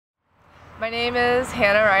My name is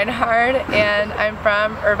Hannah Reinhard and I'm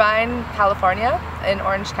from Irvine, California in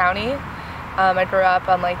Orange County. I grew up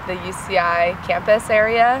on the UCI campus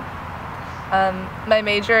area. My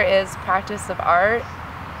major is practice of art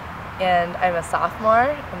and I'm a sophomore,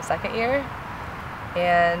 I'm second year,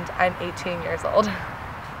 and I'm 18 years old.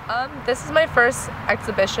 This is my first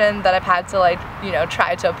exhibition that I've had to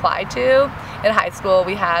try to apply to. In high school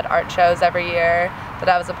we had art shows every year that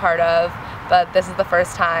I was a part of, but this is the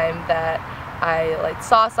first time that I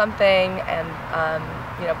saw something and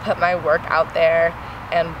put my work out there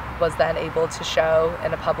and was then able to show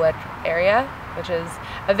in a public area, which is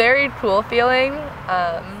a very cool feeling.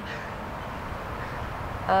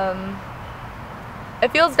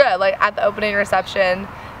 It feels good, at the opening reception,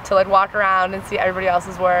 to walk around and see everybody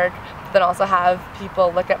else's work, but then also have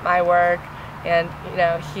people look at my work and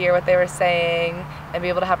hear what they were saying and be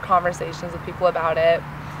able to have conversations with people about it.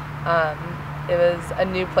 It was a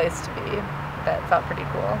new place to be that felt pretty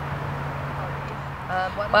cool.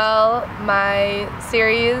 Well, my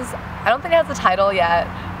series, I don't think it has a title yet,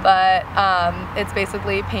 but it's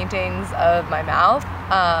basically paintings of my mouth.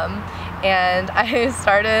 And I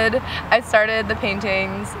started the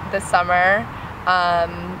paintings this summer.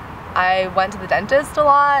 I went to the dentist a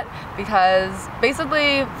lot because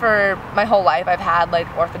basically for my whole life I've had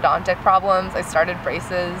orthodontic problems. I started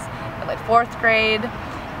braces in 4th grade,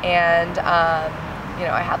 and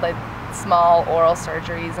I had small oral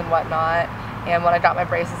surgeries and whatnot, and when I got my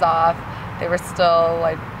braces off they were still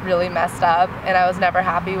really messed up, and I was never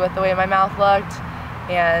happy with the way my mouth looked.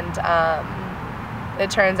 And it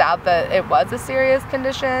turns out that it was a serious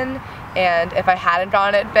condition, and if I hadn't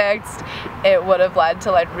gotten it fixed, it would have led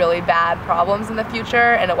to really bad problems in the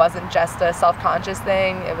future. And it wasn't just a self-conscious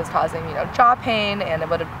thing, it was causing jaw pain, and it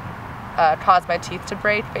would have caused my teeth to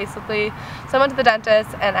break basically. So I went to the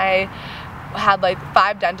dentist and I had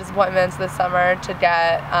 5 dentist appointments this summer to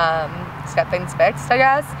get things fixed, I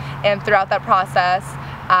guess. And throughout that process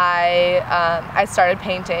I started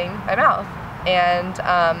painting my mouth. And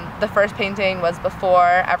the first painting was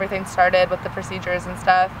before everything started with the procedures and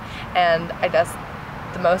stuff, and I guess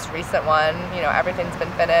the most recent one, everything's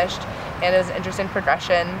been finished, and it was an interesting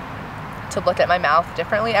progression to look at my mouth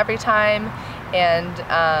differently every time, and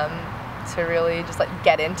to really just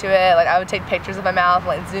get into it. I would take pictures of my mouth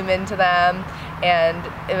and zoom into them, and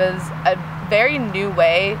it was a very new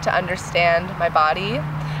way to understand my body,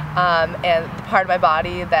 and the part of my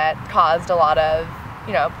body that caused a lot of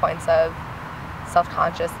points of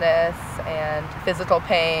self-consciousness and physical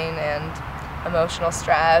pain and emotional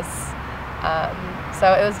stress.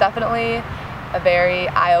 So it was definitely a very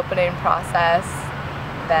eye-opening process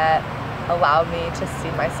that allowed me to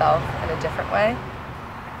see myself in a different way.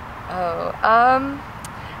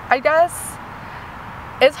 I guess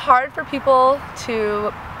it's hard for people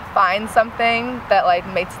to find something that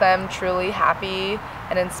makes them truly happy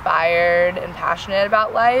and inspired and passionate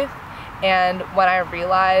about life. And when I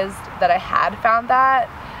realized that I had found that,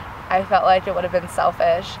 I felt like it would have been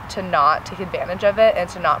selfish to not take advantage of it and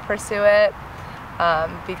to not pursue it,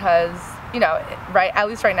 because at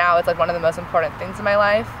least right now it's one of the most important things in my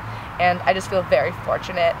life, and I just feel very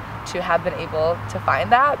fortunate to have been able to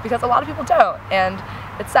find that, because a lot of people don't, and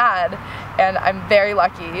it's sad, and I'm very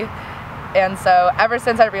lucky. And so ever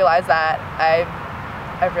since I realized that,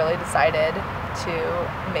 I've really decided to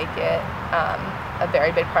make it a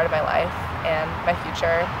very big part of my life and my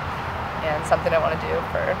future, and something I want to do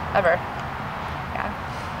forever. Yeah,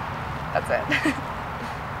 that's it.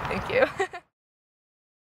 Thank you.